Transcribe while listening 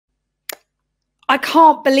I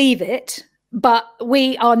can't believe it, but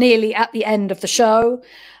we are nearly at the end of the show.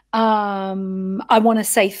 I want to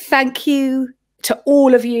say thank you to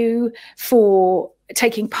all of you for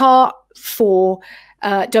taking part, for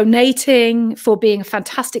donating, for being a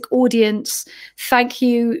fantastic audience. Thank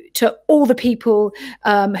you to all the people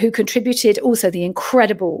who contributed, also the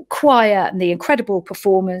incredible choir and the incredible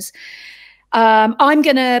performers. I'm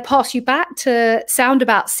going to pass you back to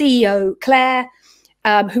Soundabout CEO Claire,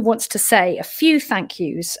 who wants to say a few thank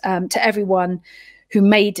yous to everyone who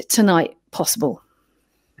made tonight possible.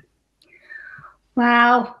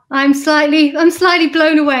 Wow, I'm slightly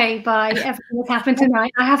blown away by everything that's happened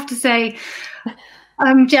tonight. I have to say,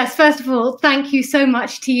 Jess, first of all, thank you so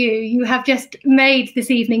much to you. You have just made this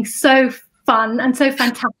evening so fun and so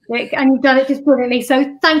fantastic, and you've done it just brilliantly.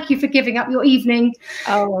 So thank you for giving up your evening.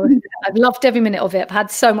 Oh, I've loved every minute of it. I've had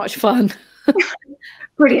so much fun.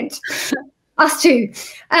 Brilliant. Us too. So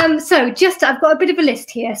I've got a bit of a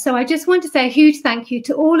list here. So I just want to say a huge thank you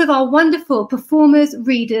to all of our wonderful performers,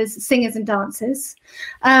 readers, singers and dancers,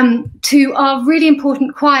 to our really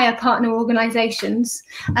important choir partner organisations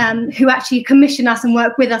who actually commission us and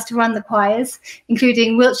work with us to run the choirs,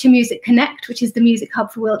 including Wiltshire Music Connect, which is the music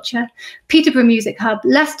hub for Wiltshire, Peterborough Music Hub,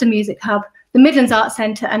 Leicester Music Hub, the Midlands Arts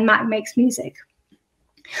Centre and Mac Makes Music.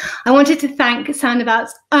 I wanted to thank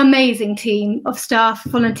Soundabout's amazing team of staff,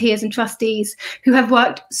 volunteers and trustees who have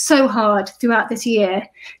worked so hard throughout this year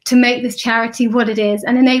to make this charity what it is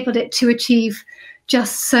and enabled it to achieve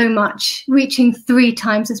just so much, reaching 3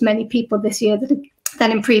 times as many people this year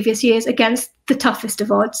than in previous years against the toughest of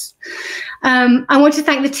odds. I want to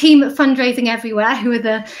thank the team at Fundraising Everywhere, who are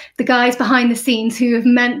the guys behind the scenes who have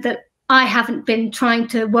meant that I haven't been trying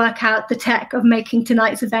to work out the tech of making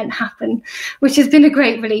tonight's event happen, which has been a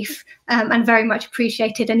great relief and very much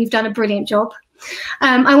appreciated, and you've done a brilliant job.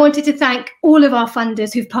 I wanted to thank all of our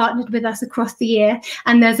funders who've partnered with us across the year,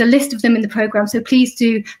 and there's a list of them in the programme, so please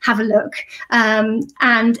do have a look.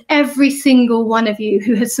 And every single one of you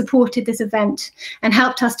who has supported this event and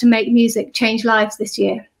helped us to make music change lives this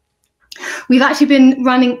year. We've actually been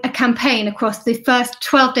running a campaign across the first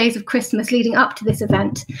 12 days of Christmas leading up to this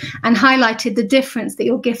event and highlighted the difference that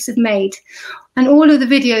your gifts have made. And all of the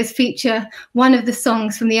videos feature one of the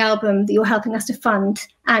songs from the album that you're helping us to fund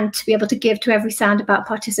and to be able to give to every Soundabout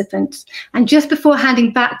participant. And just before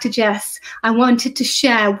handing back to Jess, I wanted to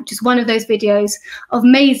share just one of those videos of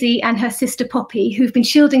Maisy and her sister Poppy, who've been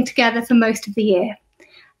shielding together for most of the year.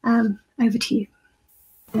 Over to you.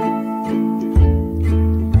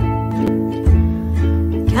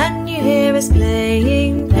 Can you hear us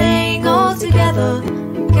playing all together?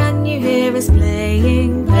 Can you hear us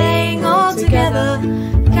playing all together?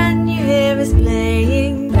 Can you hear us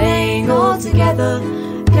playing all together?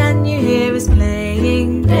 Can you hear us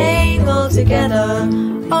playing all together?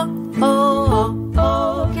 Oh, oh, oh,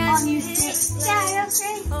 oh. Can you hear us my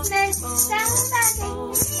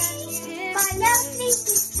lovely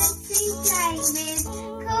sister to play with,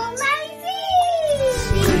 called Maisy.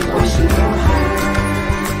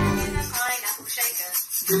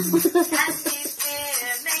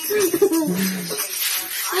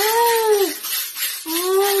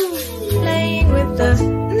 Playing with the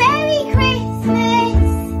Merry Christmas.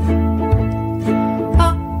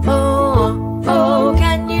 Oh, oh, oh,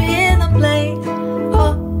 can you hear them play?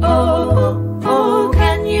 Oh, oh, oh, oh,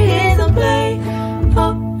 can you hear them play?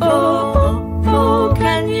 Oh, oh, oh, oh,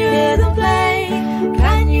 can you hear them play?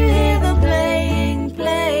 Can you hear them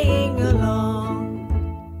playing along?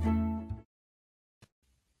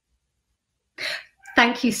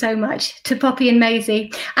 Thank you so much to Poppy and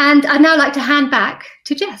Maisy. And I'd now like to hand back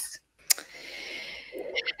to Jess.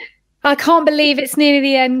 I can't believe it's nearly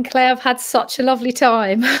the end, Claire. I've had such a lovely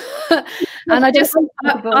time. And I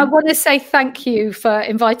want to say thank you for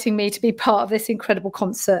inviting me to be part of this incredible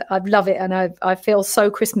concert. I love it, and I feel so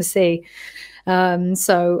Christmassy.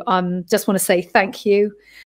 So I just want to say thank you.